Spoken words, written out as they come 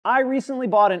I recently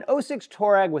bought an '06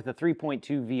 Touareg with a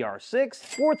 3.2 VR6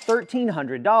 for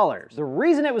 $1,300. The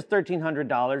reason it was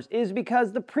 $1,300 is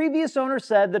because the previous owner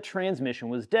said the transmission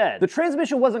was dead. The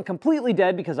transmission wasn't completely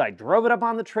dead because I drove it up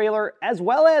on the trailer as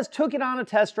well as took it on a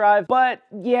test drive, but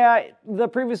yeah, the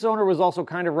previous owner was also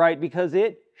kind of right because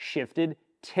it shifted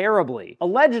terribly.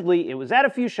 Allegedly, it was at a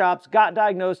few shops, got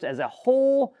diagnosed as a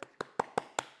whole...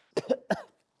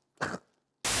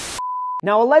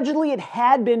 Now, allegedly, it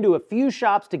had been to a few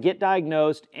shops to get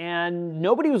diagnosed, and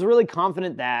nobody was really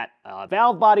confident that a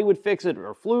valve body would fix it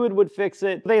or fluid would fix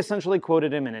it. They essentially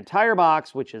quoted him an entire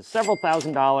box, which is several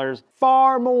 $1,000s,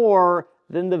 far more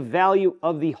than the value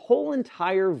of the whole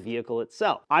entire vehicle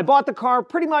itself. I bought the car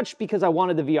pretty much because I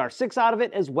wanted the VR6 out of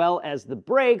it as well as the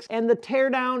brakes, and the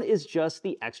teardown is just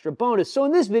the extra bonus. So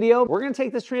in this video, we're gonna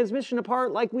take this transmission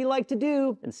apart like we like to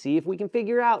do and see if we can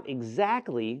figure out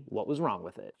exactly what was wrong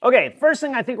with it. Okay, first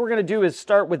thing I think we're gonna do is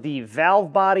start with the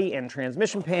valve body and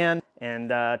transmission pan. And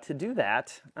to do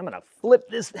that, I'm gonna flip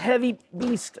this heavy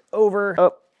beast over.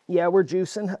 Oh, yeah, we're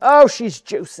juicing. Oh, she's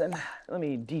juicing. Let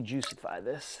me de-juicify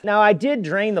this. Now, I did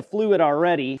drain the fluid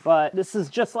already, but this is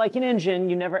just like an engine.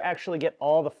 You never actually get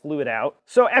all the fluid out.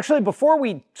 So actually, before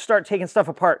we start taking stuff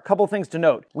apart, a couple things to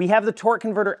note. We have the torque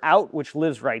converter out, which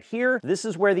lives right here. This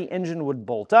is where the engine would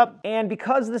bolt up. And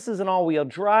because this is an all-wheel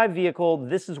drive vehicle,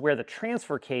 this is where the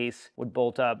transfer case would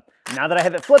bolt up. Now that I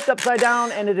have it flipped upside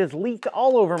down and it is leaked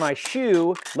all over my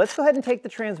shoe, let's go ahead and take the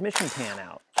transmission pan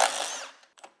out.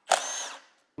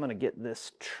 I'm gonna get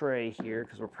this tray here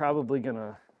because we're probably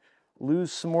gonna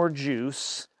lose some more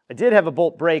juice. I did have a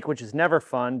bolt brake, which is never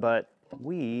fun, but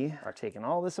we are taking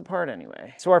all this apart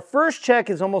anyway. So our first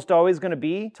check is almost always gonna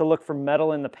be to look for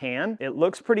metal in the pan. It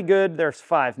looks pretty good. There's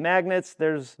 5 magnets.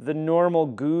 There's the normal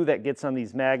goo that gets on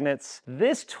these magnets.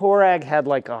 This Touareg had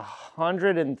like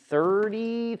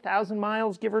 130,000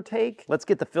 miles, give or take. Let's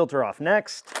get the filter off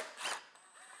next.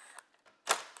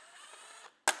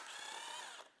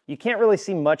 You can't really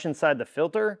see much inside the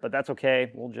filter, but that's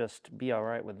okay. We'll just be all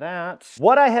right with that.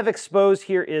 What I have exposed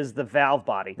here is the valve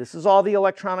body. This is all the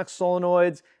electronic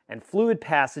solenoids and fluid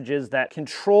passages that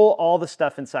control all the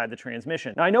stuff inside the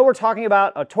transmission. Now, I know we're talking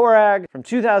about a Touareg from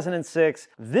 2006.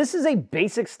 This is a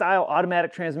basic style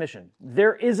automatic transmission.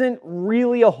 There isn't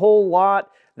really a whole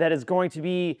lot that is going to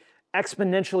be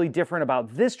exponentially different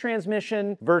about this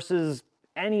transmission versus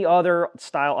any other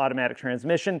style automatic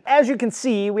transmission. As you can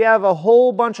see, we have a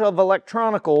whole bunch of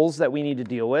electronicals that we need to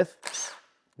deal with.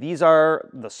 These are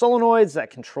the solenoids that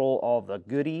control all the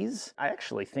goodies. I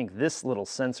actually think this little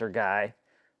sensor guy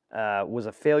was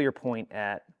a failure point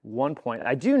at one point.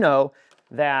 I do know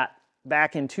that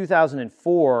back in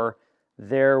 2004,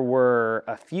 there were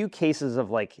a few cases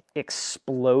of like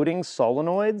exploding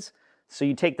solenoids. So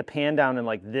you take the pan down and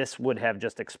like this would have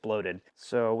just exploded.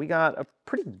 So we got a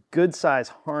pretty good size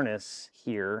harness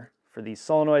here for these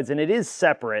solenoids, and it is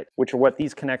separate, which are what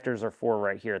these connectors are for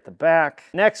right here at the back.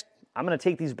 Next, I'm gonna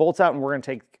take these bolts out and we're gonna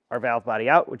take our valve body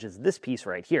out, which is this piece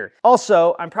right here.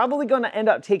 Also, I'm probably gonna end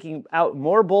up taking out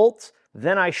more bolts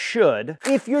than I should.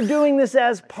 If you're doing this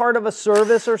as part of a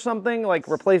service or something, like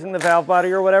replacing the valve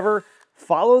body or whatever,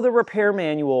 follow the repair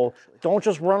manual. Don't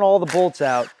just run all the bolts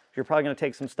out. You're probably gonna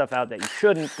take some stuff out that you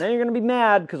shouldn't. Then you're gonna be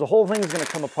mad because the whole thing's gonna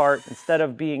come apart. Instead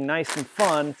of being nice and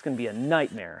fun, it's gonna be a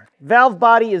nightmare. Valve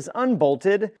body is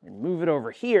unbolted, and move it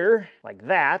over here like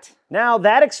that. Now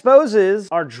that exposes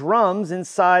our drums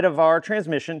inside of our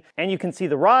transmission, and you can see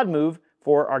the rod move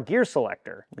for our gear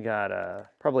selector. We got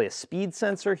probably a speed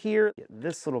sensor here. Get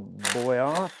this little boy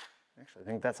off. Actually, I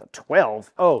think that's a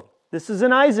 12. Oh, this is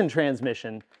an Eisen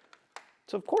transmission,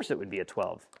 so of course it would be a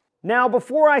 12. Now,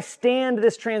 before I stand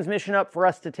this transmission up for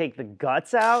us to take the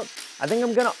guts out, I think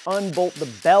I'm gonna unbolt the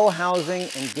bell housing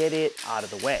and get it out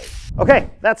of the way. Okay,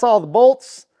 that's all the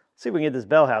bolts. Let's see if we can get this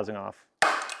bell housing off.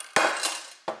 I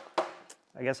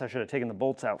guess I should have taken the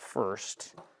bolts out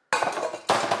first.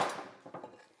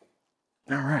 All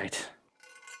right.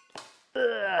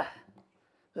 There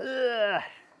we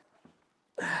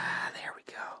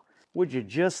go. Would you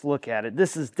just look at it?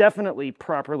 This is definitely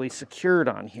properly secured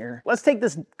on here. Let's take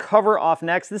this cover off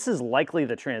next. This is likely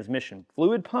the transmission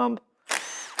fluid pump.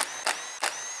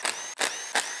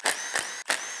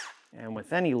 And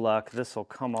with any luck, this will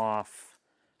come off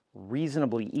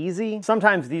reasonably easy.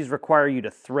 Sometimes these require you to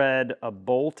thread a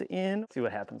bolt in. Let's see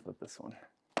what happens with this one.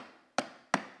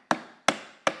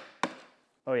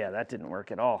 Oh yeah, that didn't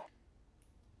work at all.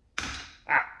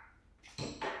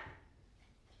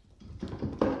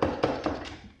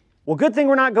 Well, good thing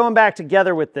we're not going back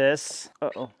together with this.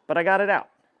 Uh-oh, but I got it out.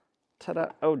 Ta-da,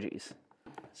 oh geez.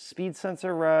 speed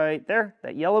sensor right there,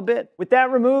 that yellow bit. With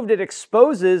that removed, it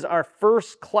exposes our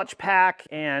first clutch pack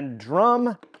and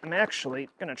drum. I'm actually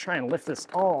gonna try and lift this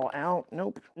all out.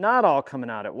 Nope, not all coming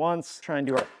out at once. Try and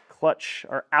do our clutch,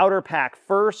 our outer pack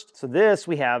first. So this,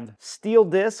 we have steel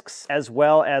discs as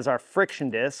well as our friction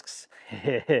discs.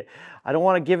 I don't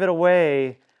want to give it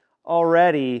away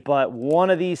already, but one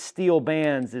of these steel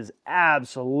bands is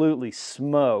absolutely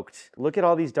smoked. Look at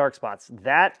all these dark spots.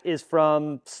 That is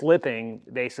from slipping,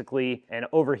 basically, and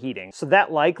overheating. So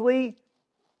that likely,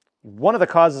 one of the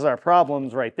causes of our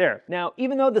problems right there. Now,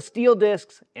 even though the steel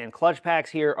discs and clutch packs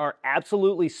here are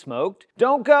absolutely smoked,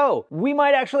 don't go. We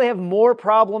might actually have more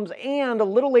problems, and a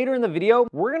little later in the video,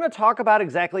 we're gonna talk about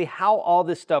exactly how all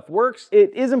this stuff works.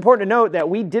 It is important to note that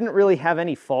we didn't really have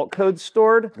any fault codes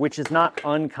stored, which is not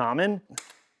uncommon.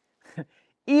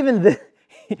 Even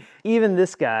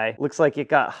this guy looks like it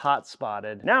got hot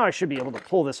spotted. Now I should be able to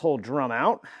pull this whole drum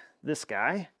out, this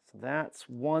guy. So that's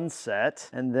one set.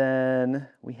 And then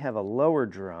we have a lower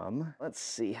drum. Let's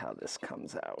see how this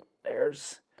comes out.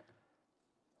 There's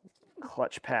a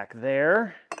clutch pack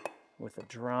there with a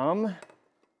drum.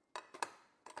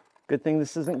 Good thing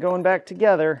this isn't going back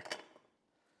together.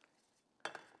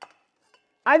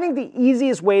 I think the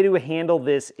easiest way to handle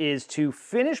this is to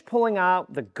finish pulling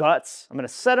out the guts. I'm gonna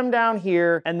set them down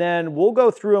here, and then we'll go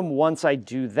through them once I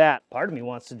do that. Part of me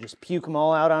wants to just puke them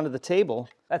all out onto the table.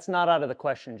 That's not out of the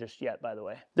question just yet, by the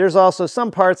way. There's also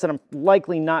some parts that I'm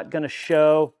likely not gonna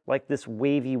show, like this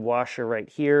wavy washer right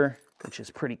here, which is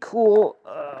pretty cool.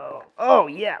 Oh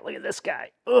yeah, look at this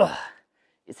guy. Ugh,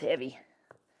 it's heavy.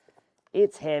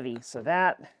 It's heavy, so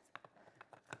that,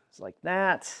 like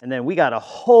that. And then we got a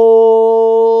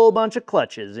whole bunch of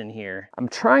clutches in here. I'm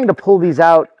trying to pull these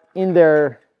out in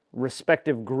their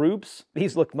respective groups.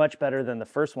 These look much better than the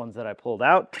first ones that I pulled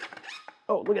out.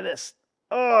 Oh, look at this.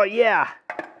 Oh yeah.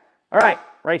 All right,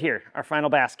 right here, our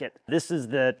final basket. This is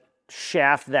the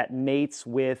shaft that mates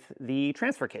with the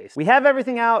transfer case. We have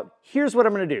everything out. Here's what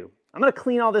I'm gonna do. I'm gonna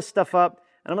clean all this stuff up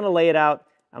and I'm gonna lay it out.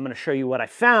 I'm gonna show you what I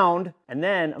found, and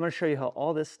then I'm gonna show you how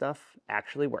all this stuff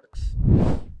actually works.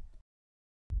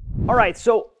 All right,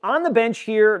 so on the bench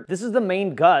here, this is the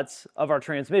main guts of our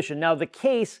transmission. Now the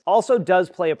case also does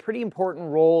play a pretty important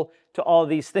role to all of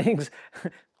these things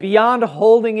beyond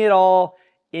holding it all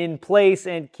in place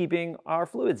and keeping our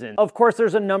fluids in. Of course,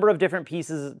 there's a number of different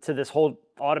pieces to this whole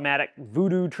automatic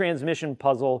voodoo transmission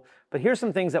puzzle, but here's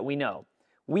some things that we know.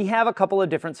 We have a couple of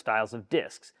different styles of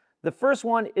discs. The first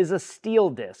one is a steel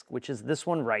disc, which is this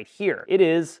one right here. It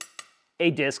is a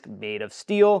disc made of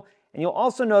steel, and you'll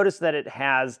also notice that it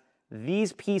has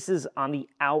these pieces on the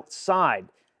outside.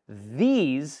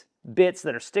 These bits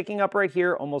that are sticking up right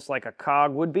here, almost like a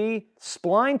cog would be,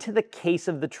 spline to the case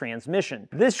of the transmission.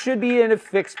 This should be in a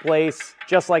fixed place,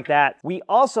 just like that. We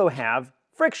also have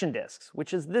friction discs,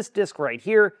 which is this disc right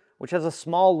here, which has a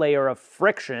small layer of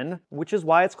friction, which is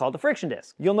why it's called a friction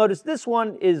disc. You'll notice this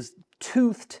one is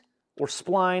toothed or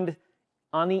splined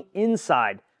on the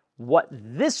inside. What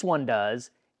this one does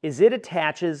is it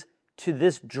attaches to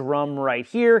this drum right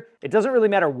here. It doesn't really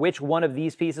matter which one of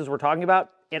these pieces we're talking about.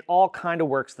 It all kind of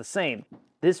works the same.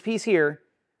 This piece here,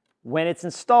 when it's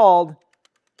installed,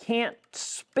 can't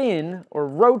spin or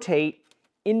rotate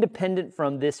independent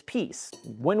from this piece.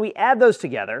 When we add those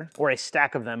together, or a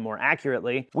stack of them more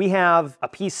accurately, we have a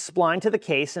piece splined to the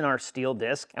case in our steel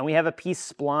disc, and we have a piece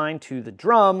splined to the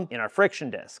drum in our friction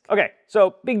disc. Okay,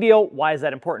 so big deal. Why is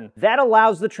that important? That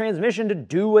allows the transmission to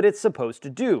do what it's supposed to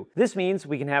do. This means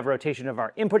we can have rotation of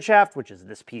our input shaft, which is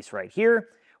this piece right here.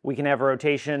 We can have a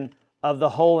rotation of the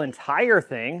whole entire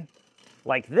thing,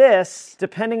 like this,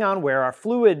 depending on where our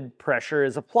fluid pressure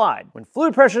is applied. When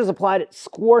fluid pressure is applied, it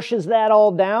squashes that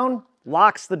all down,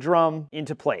 locks the drum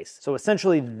into place. So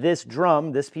essentially this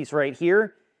drum, this piece right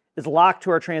here, is locked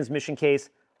to our transmission case,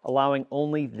 allowing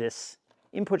only this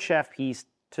input shaft piece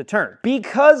to turn.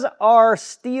 Because our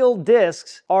steel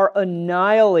discs are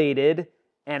annihilated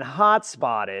and hot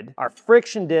spotted, our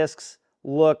friction discs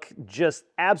look just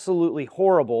absolutely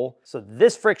horrible. So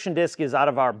this friction disc is out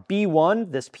of our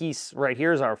B1. This piece right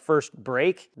here is our first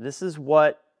brake. This is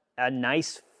what a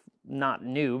nice, not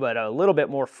new, but a little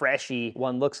bit more freshy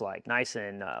one looks like. Nice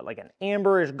and like an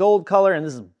amberish gold color, and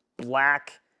this is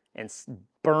black and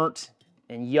burnt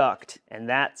and yucked, and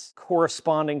that's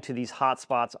corresponding to these hot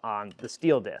spots on the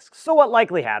steel disc. So what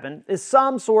likely happened is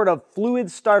some sort of fluid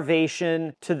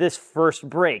starvation to this first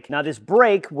brake. Now this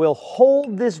brake will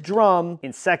hold this drum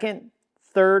in second,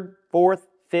 third, fourth,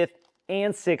 fifth,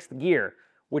 and sixth gear,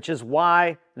 which is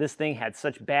why this thing had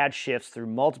such bad shifts through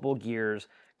multiple gears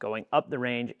going up the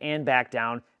range and back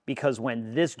down, because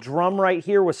when this drum right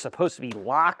here was supposed to be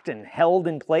locked and held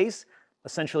in place,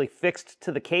 essentially fixed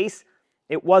to the case.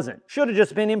 It wasn't. Should have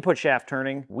just been input shaft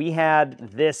turning. We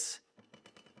had this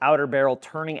outer barrel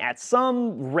turning at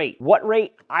some rate. What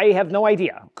rate? I have no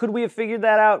idea. Could we have figured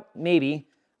that out? Maybe.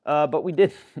 But we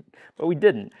didn't. But we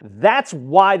didn't. That's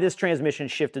why this transmission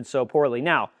shifted so poorly.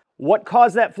 Now, what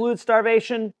caused that fluid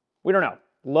starvation? We don't know.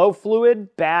 Low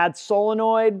fluid, bad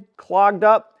solenoid, clogged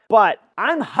up. But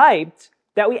I'm hyped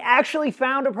that we actually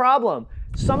found a problem.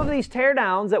 Some of these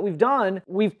teardowns that we've done,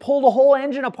 we've pulled a whole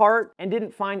engine apart and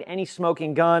didn't find any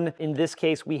smoking gun. In this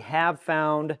case, we have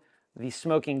found the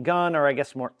smoking gun, or I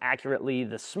guess more accurately,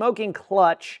 the smoking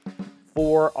clutch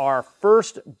for our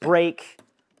first brake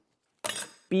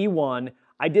B1.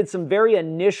 I did some very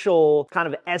initial kind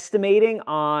of estimating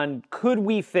on, could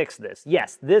we fix this?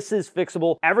 Yes, this is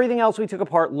fixable. Everything else we took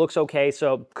apart looks okay.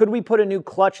 So could we put a new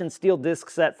clutch and steel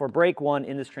disc set for brake 1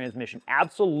 in this transmission?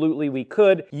 Absolutely we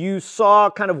could. You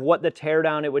saw kind of what the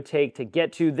teardown it would take to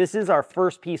get to. This is our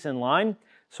first piece in line,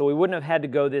 so we wouldn't have had to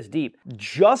go this deep.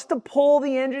 Just to pull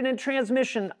the engine and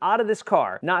transmission out of this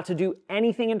car, not to do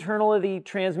anything internal of the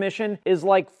transmission, is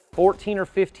like 14 or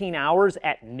 15 hours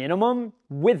at minimum.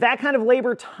 With that kind of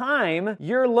labor time,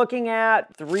 you're looking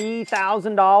at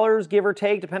 $3,000, give or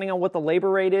take, depending on what the labor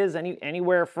rate is,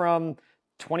 anywhere from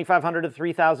 $2,500 to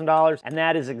 $3,000. And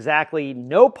that is exactly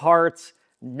no parts,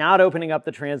 not opening up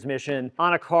the transmission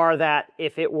on a car that,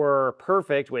 if it were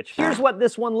perfect, which here's what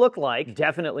this one looked like,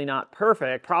 definitely not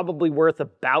perfect, probably worth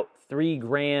about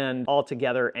 $3,000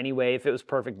 altogether anyway. If it was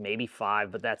perfect, maybe 5,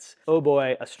 but that's, oh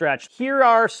boy, a stretch. Here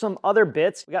are some other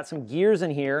bits. We got some gears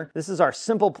in here. This is our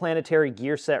simple planetary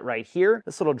gear set right here.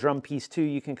 This little drum piece too,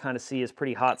 you can kind of see is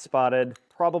pretty hot spotted.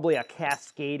 Probably a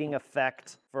cascading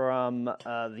effect from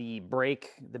the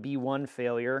brake, the B1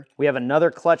 failure. We have another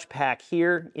clutch pack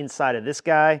here inside of this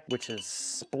guy, which is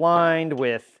splined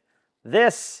with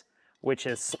this, which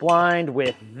is splined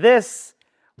with this,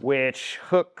 which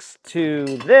hooks to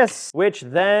this, which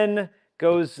then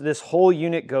goes, this whole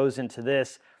unit goes into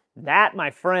this. That,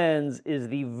 my friends, is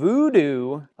the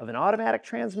voodoo of an automatic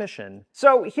transmission.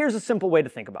 So here's a simple way to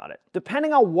think about it.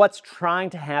 Depending on what's trying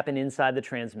to happen inside the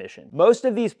transmission, most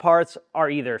of these parts are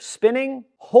either spinning,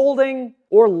 holding,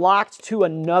 or locked to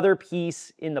another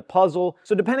piece in the puzzle.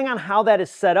 So depending on how that is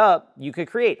set up, you could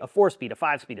create a 4-speed, a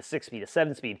 5-speed, a 6-speed, a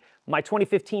 7-speed. My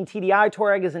 2015 TDI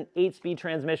Touareg is an 8-speed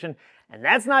transmission, and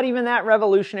that's not even that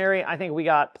revolutionary. I think we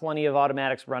got plenty of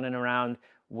automatics running around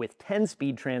with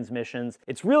 10-speed transmissions.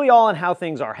 It's really all on how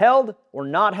things are held or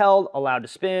not held, allowed to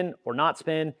spin or not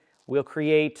spin. We'll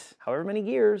create however many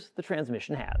gears the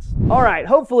transmission has. All right,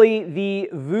 hopefully the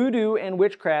voodoo and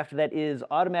witchcraft that is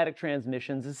automatic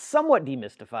transmissions is somewhat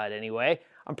demystified anyway.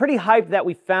 I'm pretty hyped that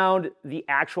we found the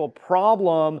actual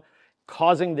problem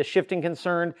causing the shifting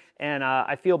concern, and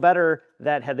I feel better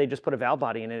that had they just put a valve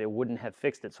body in it, it wouldn't have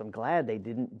fixed it, so I'm glad they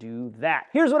didn't do that.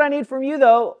 Here's what I need from you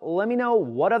though. Let me know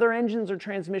what other engines or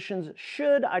transmissions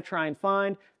should I try and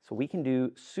find so we can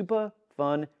do super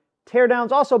fun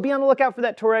teardowns. Also, be on the lookout for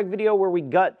that Touareg video where we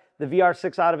gut the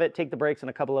VR6 out of it, take the brakes, and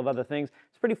a couple of other things.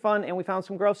 It's pretty fun, and we found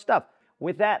some gross stuff.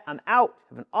 With that, I'm out.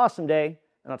 Have an awesome day,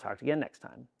 and I'll talk to you again next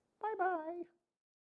time.